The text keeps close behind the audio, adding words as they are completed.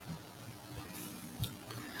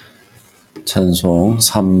찬송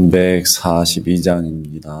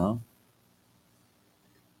 342장입니다.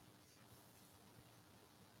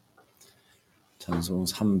 찬송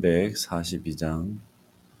 342장.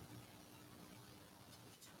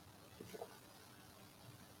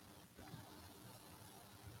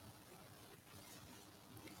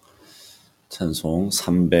 찬송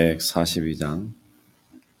 342장.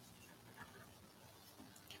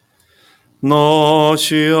 너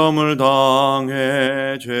시험을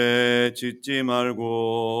당해 죄 짓지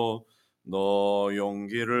말고 너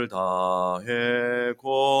용기를 다해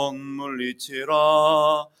곧 물리치라.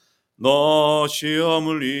 너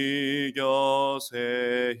시험을 이겨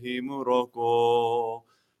새 힘을 얻고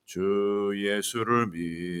주 예수를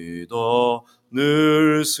믿어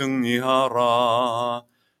늘 승리하라.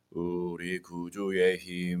 우리 구주의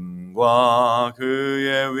힘과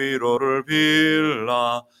그의 위로를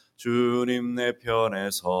빌라. 주님 내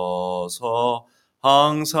편에 서서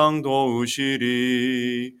항상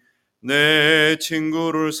도우시리. 내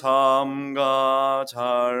친구를 삼가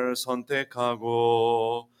잘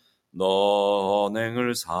선택하고 너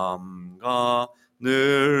언행을 삼가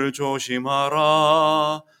늘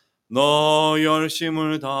조심하라. 너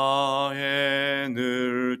열심을 다해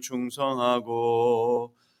늘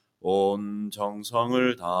충성하고 온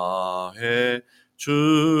정성을 다해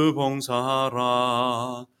주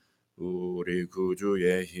봉사하라. 우리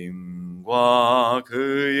구주의 힘과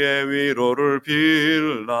그의 위로를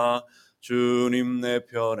빌라. 주님 내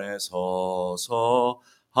편에 서서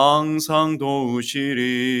항상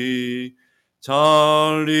도우시리.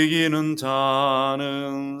 잘 이기는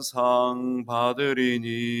자는 상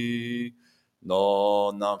받으리니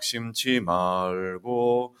너 낙심치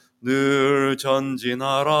말고 늘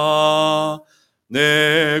전진하라.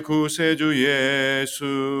 내 구세주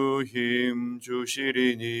예수 힘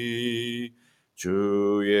주시리니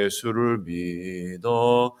주 예수를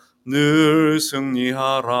믿어 늘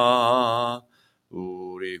승리하라.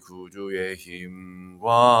 우리 구주의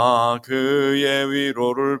힘과 그의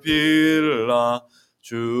위로를 빌라.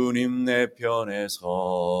 주님 내 편에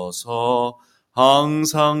서서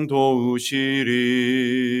항상 도우시리.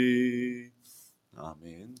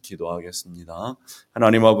 아멘. 기도하겠습니다.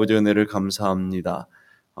 하나님 아버지, 은혜를 감사합니다.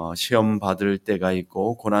 시험 받을 때가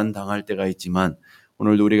있고 고난 당할 때가 있지만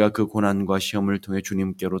오늘도 우리가 그 고난과 시험을 통해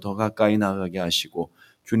주님께로 더 가까이 나가게 하시고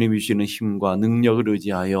주님이 주시는 힘과 능력을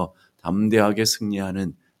의지하여 담대하게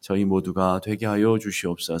승리하는 저희 모두가 되게 하여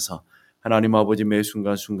주시옵소서. 하나님 아버지, 매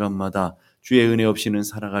순간순간마다 주의 은혜 없이는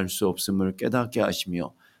살아갈 수 없음을 깨닫게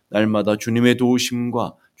하시며 날마다 주님의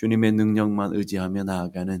도우심과 주님의 능력만 의지하며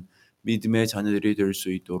나아가는 믿음의 자녀들이 될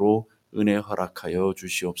수 있도록 은혜 허락하여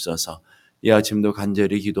주시옵소서. 이 아침도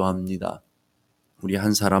간절히 기도합니다. 우리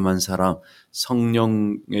한 사람 한 사람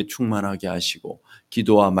성령에 충만하게 하시고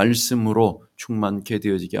기도와 말씀으로 충만케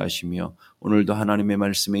되어지게 하시며 오늘도 하나님의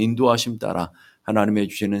말씀에 인도하심 따라 하나님의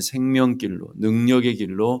주시는 생명길로, 능력의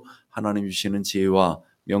길로, 하나님 주시는 지혜와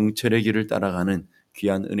명철의 길을 따라가는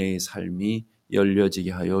귀한 은혜의 삶이 열려지게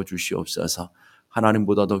하여 주시옵소서.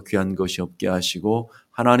 하나님보다 더 귀한 것이 없게 하시고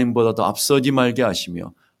하나님보다 더 앞서지 말게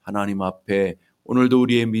하시며 하나님 앞에 오늘도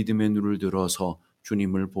우리의 믿음의 눈을 들어서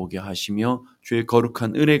주님을 보게 하시며 주의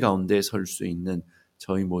거룩한 은혜 가운데 설 수 있는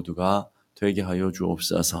저희 모두가 되게 하여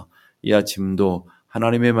주옵소서. 이 아침도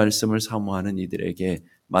하나님의 말씀을 사모하는 이들에게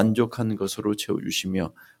만족한 것으로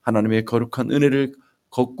채워주시며 하나님의 거룩한 은혜를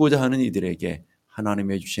걷고자 하는 이들에게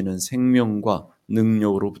하나님의 주시는 생명과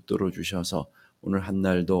능력으로 붙들어 주셔서 오늘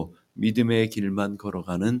한날도 믿음의 길만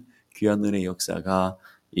걸어가는 귀한 은혜 역사가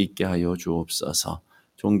있게 하여 주옵소서.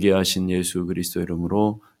 존귀하신 예수 그리스도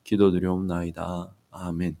이름으로 기도드리옵나이다.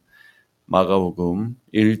 아멘. 마가복음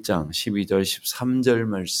 1장 12절 13절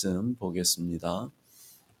말씀 보겠습니다.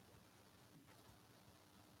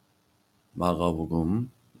 마가복음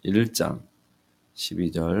 1장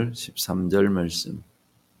 12절 13절 말씀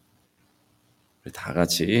다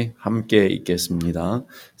같이 함께 읽겠습니다.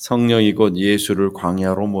 성령이 곧 예수를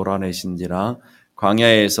광야로 몰아내신지라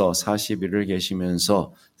광야에서 40일을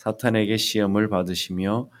계시면서 사탄에게 시험을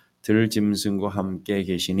받으시며 들짐승과 함께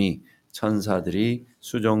계시니 천사들이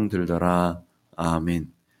수종 들더라.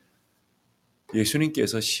 아멘.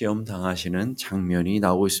 예수님께서 시험 당하시는 장면이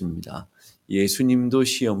나오고 있습니다. 예수님도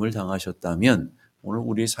시험을 당하셨다면 오늘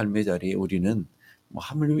우리 삶의 자리에 우리는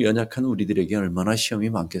하물며 연약한 우리들에게 얼마나 시험이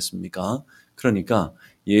많겠습니까? 그러니까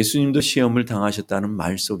예수님도 시험을 당하셨다는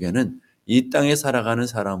말 속에는 이 땅에 살아가는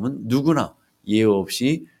사람은 누구나 예외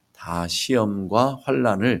없이 다 시험과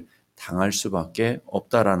환난을 당할 수밖에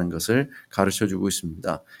없다라는 것을 가르쳐주고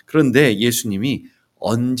있습니다. 그런데 예수님이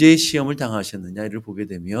언제 시험을 당하셨느냐를 보게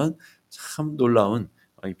되면 참 놀라운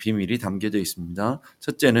비밀이 담겨져 있습니다.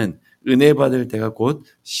 첫째는 은혜 받을 때가 곧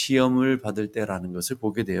시험을 받을 때라는 것을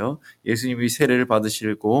보게 돼요. 예수님이 세례를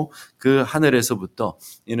받으시고 그 하늘에서부터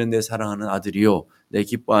이는 내 사랑하는 아들이요 내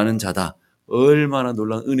기뻐하는 자다. 얼마나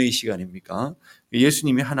놀라운 은혜의 시간입니까?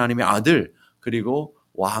 예수님이 하나님의 아들 그리고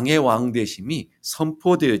왕의 왕 되심이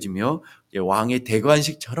선포되어지며 왕의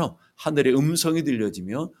대관식처럼 하늘의 음성이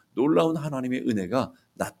들려지며 놀라운 하나님의 은혜가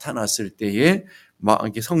나타났을 때에 막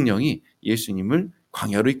성령이 예수님을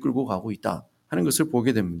광야로 이끌고 가고 있다 하는 것을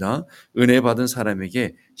보게 됩니다. 은혜 받은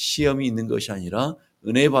사람에게 시험이 있는 것이 아니라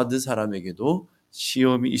은혜 받은 사람에게도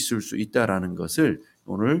시험이 있을 수 있다라는 것을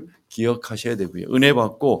오늘 기억하셔야 되고요. 은혜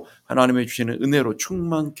받고 하나님의 주시는 은혜로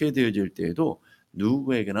충만케 되어질 때에도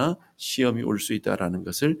누구에게나 시험이 올 수 있다라는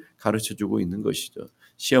것을 가르쳐주고 있는 것이죠.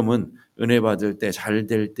 시험은 은혜 받을 때 잘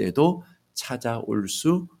될 때도 찾아올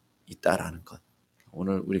수 있다라는 것.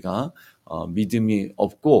 오늘 우리가 믿음이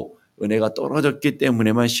없고 은혜가 떨어졌기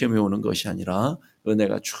때문에만 시험이 오는 것이 아니라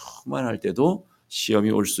은혜가 충만할 때도 시험이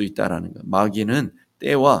올 수 있다라는 것. 마귀는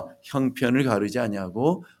때와 형편을 가르지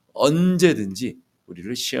아니하고 언제든지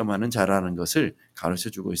우리를 시험하는 자라는 것을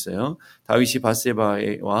가르쳐주고 있어요. 다윗이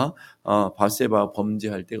바세바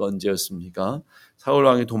범죄할 때가 언제였습니까? 사울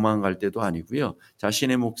왕이 도망갈 때도 아니고요.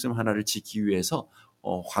 자신의 목숨 하나를 지키기 위해서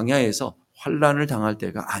광야에서 환난을 당할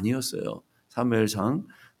때가 아니었어요. 사무엘하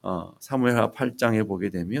 8장에 보게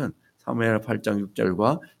되면 사무엘 8장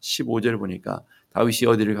 6절과 15절 보니까 다윗이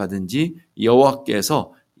어디를 가든지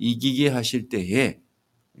여호와께서 이기게 하실 때에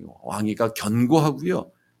왕위가 견고하고요.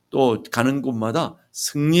 또 가는 곳마다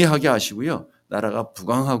승리하게 하시고요. 나라가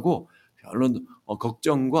부강하고 별로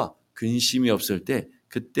걱정과 근심이 없을 때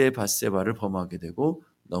그때 밧세바를 범하게 되고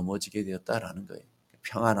넘어지게 되었다라는 거예요.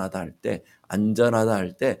 평안하다 할 때, 안전하다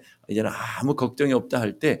할 때, 이제는 아무 걱정이 없다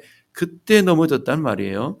할 때 그때 넘어졌단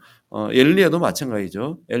말이에요. 엘리야도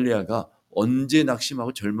마찬가지죠. 엘리야가 언제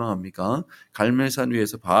낙심하고 절망합니까? 갈멜산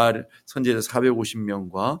위에서 바알 선지자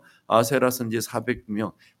 450명과 아세라 선지자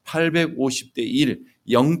 400명, 850대 1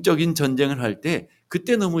 영적인 전쟁을 할 때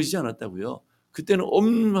그때 넘어지지 않았다고요. 그때는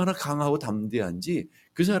얼마나 강하고 담대한지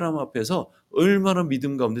그 사람 앞에서 얼마나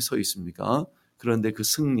믿음 가운데 서 있습니까? 그런데 그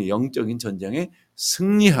승리, 영적인 전쟁에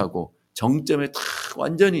승리하고 정점에 탁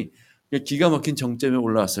완전히 기가 막힌 정점에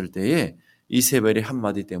올라왔을 때에 이세벨의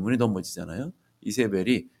한마디 때문에 넘어지잖아요.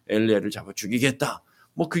 이세벨이 엘리야를 잡아 죽이겠다.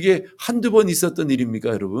 뭐 그게 한두 번 있었던 일입니까,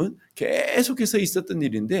 여러분? 계속해서 있었던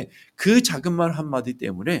일인데 그 작은 말 한마디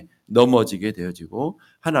때문에 넘어지게 되어지고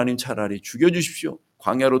하나님 차라리 죽여주십시오.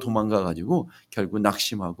 광야로 도망가가지고 결국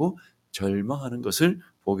낙심하고 절망하는 것을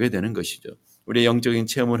보게 되는 것이죠. 우리의 영적인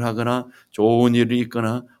체험을 하거나 좋은 일이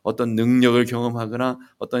있거나 어떤 능력을 경험하거나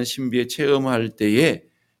어떤 신비에 체험할 때에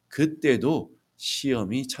그때도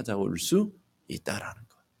시험이 찾아올 수 있다라는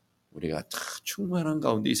것. 우리가 다 충만한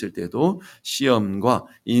가운데 있을 때도 시험과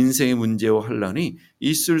인생의 문제와 환란이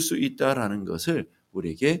있을 수 있다라는 것을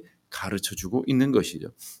우리에게 가르쳐주고 있는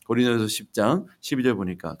것이죠. 고린도서 10장 12절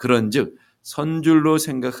보니까 그런즉 선줄로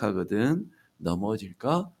생각하거든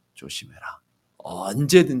넘어질까 조심해라.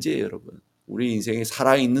 언제든지 여러분 우리 인생에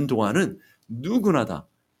살아있는 동안은 누구나 다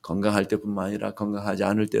건강할 때뿐만 아니라 건강하지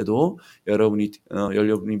않을 때도 여러분이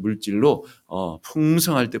물질로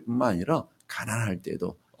풍성할 때뿐만 아니라 가난할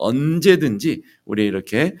때도 언제든지 우리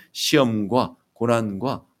이렇게 시험과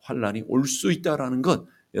고난과 환란이 올 수 있다라는 것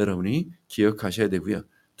여러분이 기억하셔야 되고요.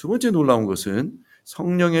 두 번째 놀라운 것은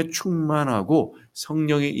성령에 충만하고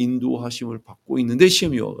성령의 인도하심을 받고 있는데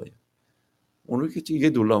시험이 와요. 오늘 이게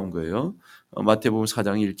놀라운 거예요. 마태복음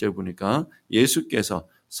 4장 1절 보니까 예수께서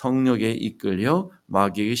성령에 이끌려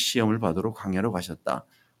마귀에게 시험을 받으러 광야로 가셨다.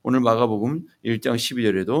 오늘 마가복음 1장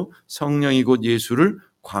 12절에도 성령이 곧 예수를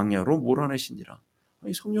광야로 몰아내시니라.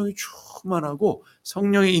 성령이 충만하고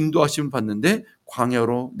성령의 인도하심을 받는데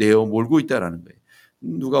광야로 내어 몰고 있다라는 거예요.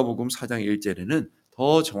 누가복음 4장 1절에는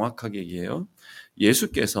더 정확하게 얘기해요.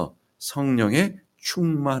 예수께서 성령의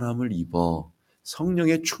충만함을 입어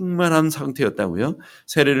성령의 충만한 상태였다고요.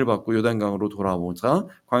 세례를 받고 요단강으로 돌아오자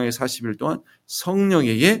광야 40일 동안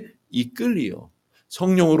성령에게 이끌리어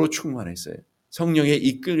성령으로 충만했어요. 성령에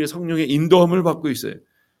이끌려 성령의 인도함을 받고 있어요.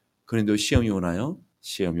 그런데 시험이 오나요?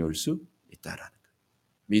 시험이 올 수 있다라는 거예요.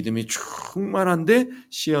 믿음이 충만한데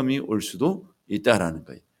시험이 올 수도 있다라는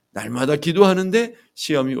거예요. 날마다 기도하는데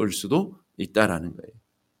시험이 올 수도 있다라는 거예요.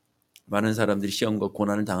 많은 사람들이 시험과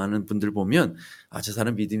고난을 당하는 분들 보면 저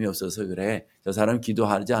사람 믿음이 없어서 그래. 저 사람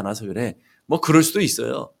기도하지 않아서 그래. 뭐 그럴 수도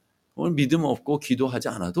있어요. 오늘 믿음 없고 기도하지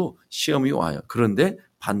않아도 시험이 와요. 그런데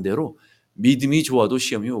반대로 믿음이 좋아도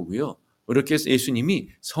시험이 오고요. 이렇게 해서 예수님이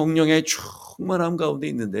성령의 충만함 가운데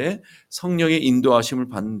있는데 성령의 인도하심을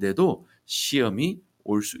받는데도 시험이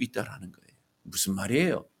올 수 있다라는 거예요. 무슨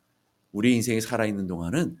말이에요? 우리 인생이 살아있는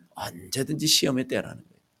동안은 언제든지 시험의 때라는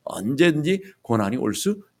거예요. 언제든지 고난이 올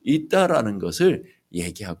수 있다라는 것을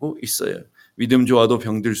얘기하고 있어요. 믿음 좋아도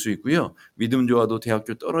병들 수 있고요. 믿음 좋아도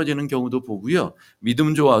대학교 떨어지는 경우도 보고요.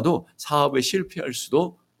 믿음 좋아도 사업에 실패할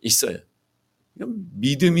수도 있어요.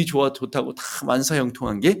 믿음이 좋다고 다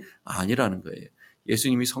만사형통한 게 아니라는 거예요.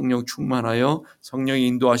 예수님이 성령 충만하여 성령의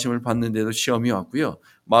인도하심을 받는데도 시험이 왔고요.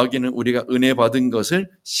 마귀는 우리가 은혜 받은 것을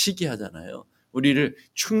시기하잖아요. 우리를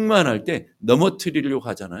충만할 때 넘어뜨리려고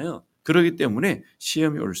하잖아요. 그렇기 때문에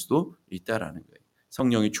시험이 올 수도 있다라는 거예요.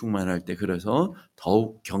 성령이 충만할 때 그래서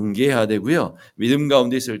더욱 경계해야 되고요. 믿음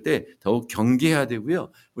가운데 있을 때 더욱 경계해야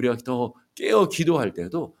되고요. 우리가 더 깨어 기도할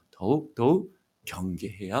때도 더욱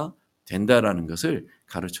경계해야 된다라는 것을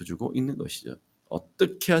가르쳐주고 있는 것이죠.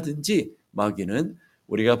 어떻게 하든지 마귀는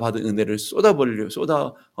우리가 받은 은혜를 쏟아버리길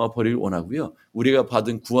원하고요. 우리가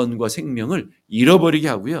받은 구원과 생명을 잃어버리게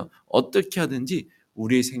하고요. 어떻게 하든지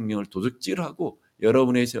우리의 생명을 도둑질하고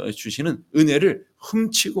여러분의 주시는 은혜를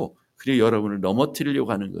훔치고 그리고 여러분을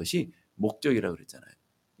넘어뜨리려고 하는 것이 목적이라고 그랬잖아요.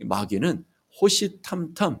 마귀는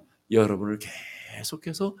호시탐탐 여러분을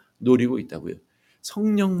계속해서 노리고 있다고요.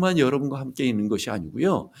 성령만 여러분과 함께 있는 것이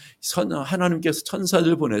아니고요. 하나님께서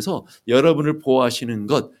천사들 보내서 여러분을 보호하시는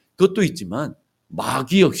그것도 있지만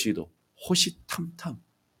마귀 역시도 호시탐탐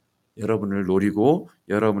여러분을 노리고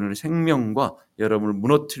여러분의 생명과 여러분을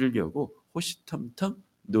무너뜨리려고 호시탐탐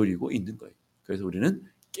노리고 있는 거예요. 그래서 우리는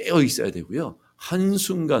깨어 있어야 되고요.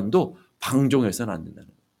 한순간도 방종해서는 안 된다는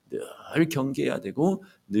거예요. 늘 경계해야 되고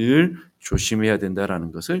늘 조심해야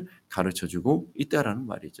된다는 것을 가르쳐주고 있다라는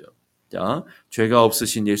말이죠. 자, 죄가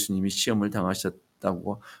없으신 예수님이 시험을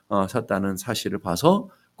샀다는 사실을 봐서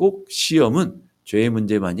꼭 시험은 죄의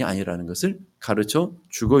문제만이 아니라는 것을 가르쳐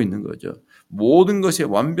주고 있는 거죠. 모든 것에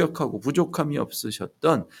완벽하고 부족함이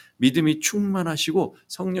없으셨던 믿음이 충만하시고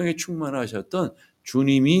성령이 충만하셨던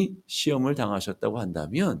주님이 시험을 당하셨다고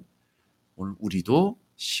한다면 오늘 우리도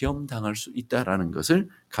시험 당할 수 있다라는 것을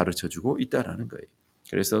가르쳐 주고 있다라는 거예요.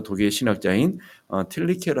 그래서 독일 신학자인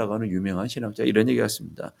틸리케라고 하는 유명한 신학자 이런 얘기가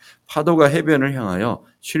있습니다. 파도가 해변을 향하여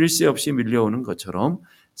쉴 새 없이 밀려오는 것처럼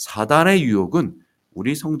사단의 유혹은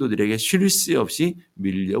우리 성도들에게 쉴 새 없이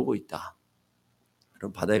밀려오고 있다.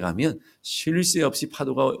 그럼 바다에 가면 쉴 새 없이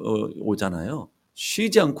파도가 오잖아요.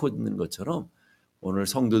 쉬지 않고 있는 것처럼 오늘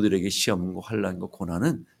성도들에게 시험과 환난과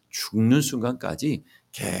고난은 죽는 순간까지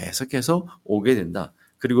계속해서 오게 된다.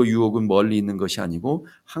 그리고 유혹은 멀리 있는 것이 아니고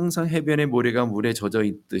항상 해변의 모래가 물에 젖어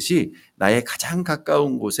있듯이 나의 가장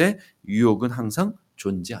가까운 곳에 유혹은 항상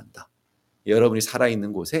존재한다. 여러분이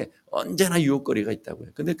살아있는 곳에 언제나 유혹거리가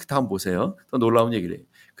있다고요. 근데 그 다음 보세요. 더 놀라운 얘기를 해요.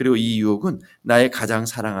 그리고 이 유혹은 나의 가장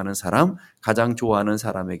사랑하는 사람, 가장 좋아하는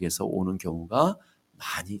사람에게서 오는 경우가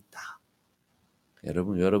많이 있다.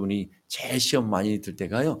 여러분이 제일 시험 많이 들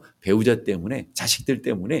때가요. 배우자 때문에, 자식들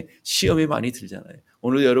때문에 시험이 많이 들잖아요.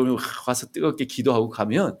 오늘 여러분이 와서 뜨겁게 기도하고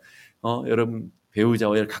가면 여러분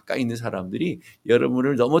배우자와 가까이 있는 사람들이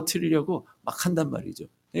여러분을 넘어뜨리려고 막 한단 말이죠.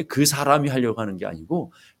 그 사람이 하려고 하는 게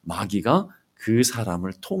아니고 마귀가 그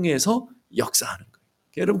사람을 통해서 역사하는 거예요.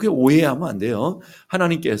 여러분 그게 오해하면 안 돼요.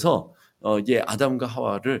 하나님께서 이제 아담과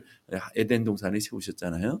하와를 에덴 동산에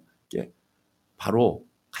세우셨잖아요. 바로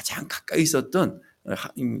가장 가까이 있었던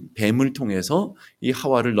뱀을 통해서 이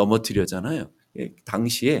하와를 넘어뜨렸잖아요.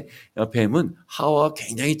 당시에 뱀은 하와와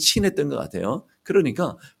굉장히 친했던 것 같아요.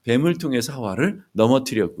 그러니까 뱀을 통해서 하와를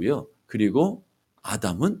넘어뜨렸고요. 그리고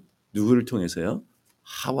아담은 누구를 통해서요?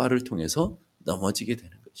 하와를 통해서 넘어지게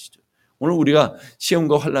되는 것이죠. 오늘 우리가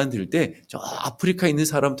시험과 환난 들 때 저 아프리카에 있는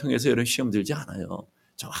사람 통해서 이런 시험 들지 않아요.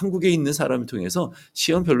 저 한국에 있는 사람을 통해서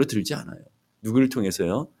시험 별로 들지 않아요. 누구를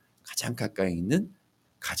통해서요? 가장 가까이 있는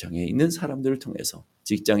가정에 있는 사람들을 통해서,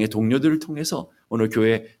 직장의 동료들을 통해서, 오늘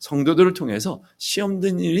교회 성도들을 통해서 시험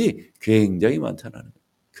든 일이 굉장히 많다는 거예요.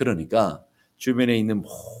 그러니까 주변에 있는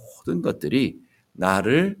모든 것들이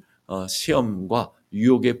나를 시험과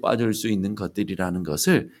유혹에 빠질 수 있는 것들이라는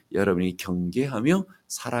것을 여러분이 경계하며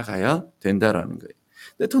살아가야 된다라는 거예요.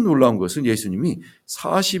 근데 더 놀라운 것은 예수님이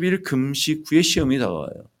 40일 금식 후에 시험이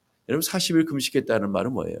다가와요. 여러분 40일 금식했다는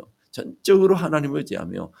말은 뭐예요? 전적으로 하나님을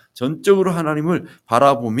의지하며 전적으로 하나님을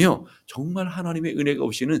바라보며 정말 하나님의 은혜가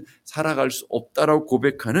없이는 살아갈 수 없다라고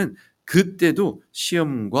고백하는 그때도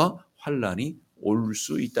시험과 환난이 올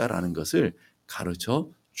수 있다라는 것을 가르쳐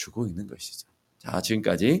주고 있는 것이죠. 자,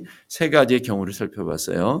 지금까지 세 가지의 경우를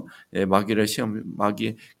살펴봤어요.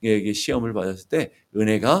 마귀에게 시험을 받았을 때,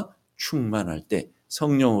 은혜가 충만할 때,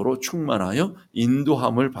 성령으로 충만하여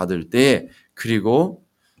인도함을 받을 때, 그리고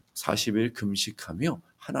 40일 금식하며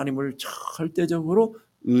하나님을 절대적으로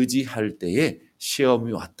의지할 때에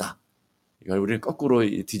시험이 왔다. 이걸 우리는 거꾸로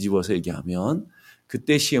뒤집어서 얘기하면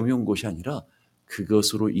그때 시험이 온 것이 아니라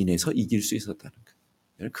그것으로 인해서 이길 수 있었다는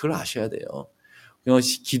거예요. 그걸 아셔야 돼요.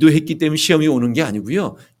 기도했기 때문에 시험이 오는 게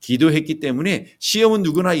아니고요. 기도했기 때문에 시험은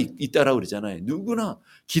누구나 있다라고 그러잖아요. 누구나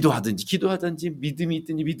기도하든지 믿음이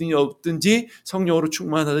있든지 믿음이 없든지 성령으로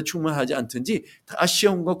충만하든지 충만하지 않든지 다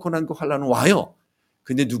시험과 고난과 환난은 와요.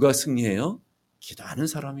 근데 누가 승리해요? 기도하는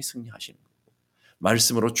사람이 승리하시는 거예요.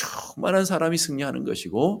 말씀으로 충만한 사람이 승리하는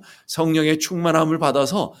것이고 성령의 충만함을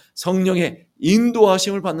받아서 성령의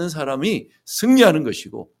인도하심을 받는 사람이 승리하는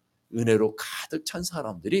것이고 은혜로 가득 찬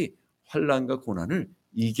사람들이 환난과 고난을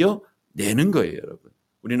이겨내는 거예요, 여러분.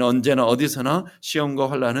 우리는 언제나 어디서나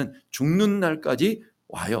시험과 환난은 죽는 날까지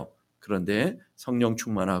와요. 그런데 성령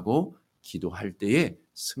충만하고 기도할 때에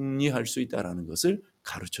승리할 수 있다는 것을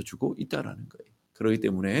가르쳐주고 있다는 거예요. 그렇기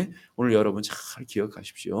때문에 오늘 여러분 잘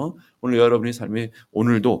기억하십시오. 오늘 여러분의 삶에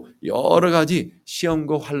오늘도 여러 가지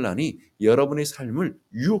시험과 환난이 여러분의 삶을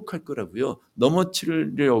유혹할 거라고요.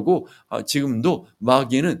 넘어치려고 지금도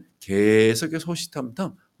마귀는 계속해서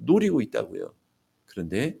호시탐탐 노리고 있다고요.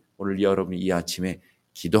 그런데 오늘 여러분이 이 아침에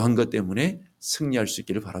기도한 것 때문에 승리할 수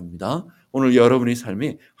있기를 바랍니다. 오늘 여러분의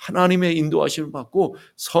삶이 하나님의 인도하심을 받고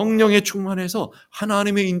성령에 충만해서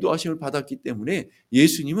하나님의 인도하심을 받았기 때문에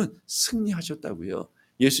예수님은 승리하셨다고요.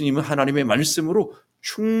 예수님은 하나님의 말씀으로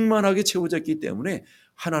충만하게 채워졌기 때문에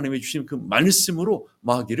하나님이 주신 그 말씀으로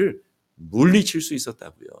마귀를 물리칠 수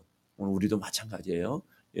있었다고요. 오늘 우리도 마찬가지예요.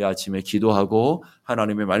 이 아침에 기도하고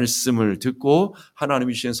하나님의 말씀을 듣고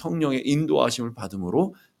하나님이 주신 성령의 인도하심을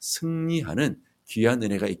받음으로 승리하는 귀한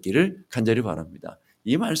은혜가 있기를 간절히 바랍니다.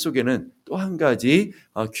 이 말 속에는 또 한 가지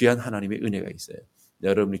귀한 하나님의 은혜가 있어요.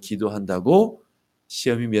 여러분이 기도한다고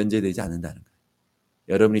시험이 면제되지 않는다는 거예요.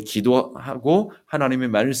 여러분이 기도하고 하나님의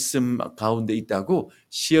말씀 가운데 있다고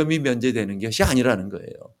시험이 면제되는 것이 아니라는 거예요.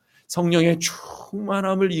 성령의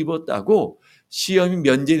충만함을 입었다고 시험이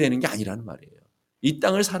면제되는 게 아니라는 말이에요. 이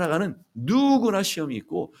땅을 살아가는 누구나 시험이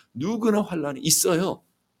있고 누구나 환난이 있어요.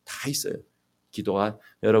 다 있어요.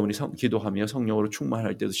 여러분이 기도하며 성령으로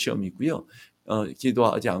충만할 때도 시험이 있고요.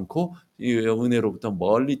 기도하지 않고 은혜로부터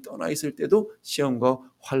멀리 떠나 있을 때도 시험과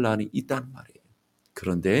환난이 있다는 말이에요.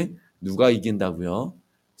 그런데 누가 이긴다고요?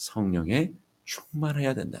 성령에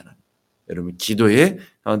충만해야 된다는 거예요. 여러분 기도에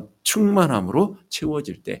충만함으로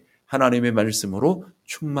채워질 때 하나님의 말씀으로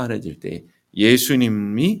충만해질 때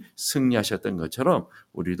예수님이 승리하셨던 것처럼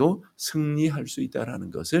우리도 승리할 수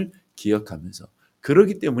있다는 것을 기억하면서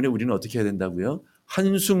그렇기 때문에 우리는 어떻게 해야 된다고요?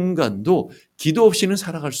 한순간도 기도 없이는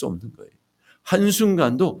살아갈 수 없는 거예요.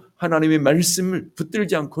 한순간도 하나님의 말씀을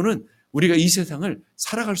붙들지 않고는 우리가 이 세상을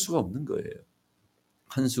살아갈 수가 없는 거예요.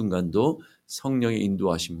 한순간도 성령의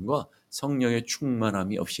인도하심과 성령의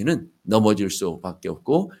충만함이 없이는 넘어질 수밖에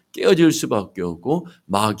없고 깨어질 수밖에 없고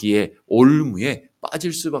마귀의 올무에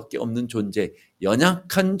빠질 수밖에 없는 존재,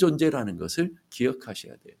 연약한 존재라는 것을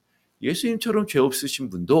기억하셔야 돼요. 예수님처럼 죄 없으신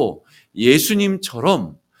분도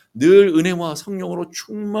예수님처럼 늘 은혜와 성령으로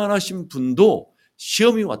충만하신 분도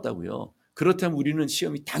시험이 왔다고요. 그렇다면 우리는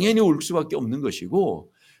시험이 당연히 올 수밖에 없는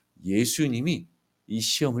것이고 예수님이 이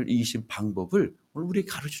시험을 이기신 방법을 오늘 우리에게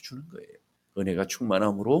가르쳐 주는 거예요. 은혜가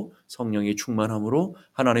충만함으로 성령이 충만함으로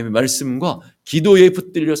하나님의 말씀과 기도에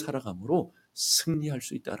붙들려 살아감으로 승리할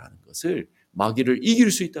수 있다는 것을 마귀를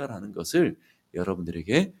이길 수 있다는 것을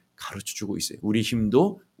여러분들에게 가르쳐 주고 있어요. 우리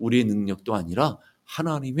힘도 우리의 능력도 아니라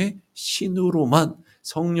하나님의 신으로만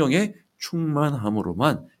성령의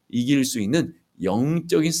충만함으로만 이길 수 있는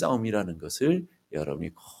영적인 싸움이라는 것을 여러분이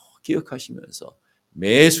꼭 기억하시면서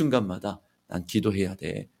매 순간마다 난 기도해야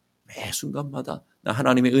돼. 매 순간마다 난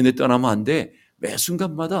하나님의 은혜 떠나면 안 돼. 매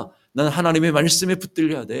순간마다 난 하나님의 말씀에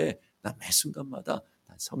붙들려야 돼. 난 매 순간마다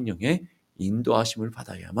난 성령의 인도하심을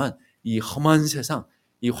받아야만 이 험한 세상,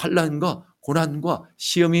 이 환난과 고난과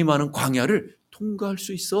시험이 많은 광야를 통과할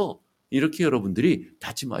수 있어. 이렇게 여러분들이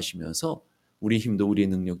다짐하시면서 우리 힘도 우리의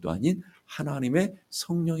능력도 아닌 하나님의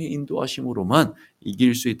성령의 인도하심으로만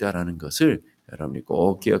이길 수 있다는 것을 여러분이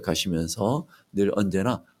꼭 기억하시면서 늘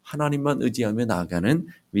언제나 하나님만 의지하며 나아가는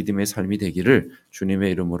믿음의 삶이 되기를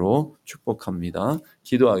주님의 이름으로 축복합니다.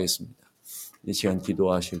 기도하겠습니다. 이 시간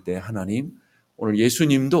기도하실 때 하나님, 오늘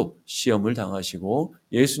예수님도 시험을 당하시고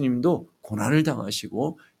예수님도 고난을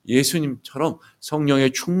당하시고 예수님처럼 성령에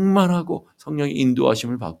충만하고 성령의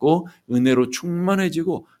인도하심을 받고 은혜로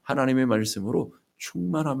충만해지고 하나님의 말씀으로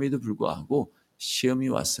충만함에도 불구하고 시험이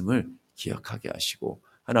왔음을 기억하게 하시고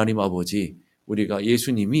하나님 아버지, 우리가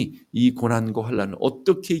예수님이 이 고난과 환난을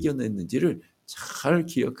어떻게 이겨냈는지를 잘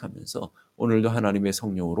기억하면서 오늘도 하나님의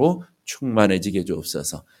성령으로 충만해지게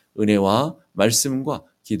해주옵소서. 은혜와 말씀과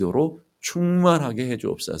기도로 충만하게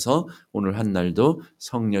해주옵소서. 오늘 한 날도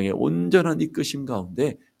성령의 온전한 이끄심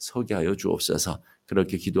가운데 서게 하여 주옵소서.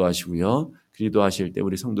 그렇게 기도하시고요. 기도하실 때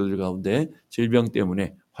우리 성도들 가운데 질병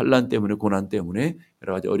때문에, 환난 때문에, 고난 때문에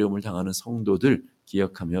여러 가지 어려움을 당하는 성도들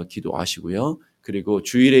기억하며 기도하시고요. 그리고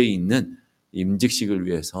주일에 있는 임직식을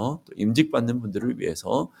위해서, 또 임직받는 분들을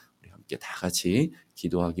위해서 우리 함께 다 같이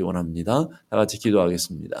기도하기 원합니다. 다 같이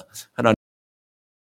기도하겠습니다. 하나님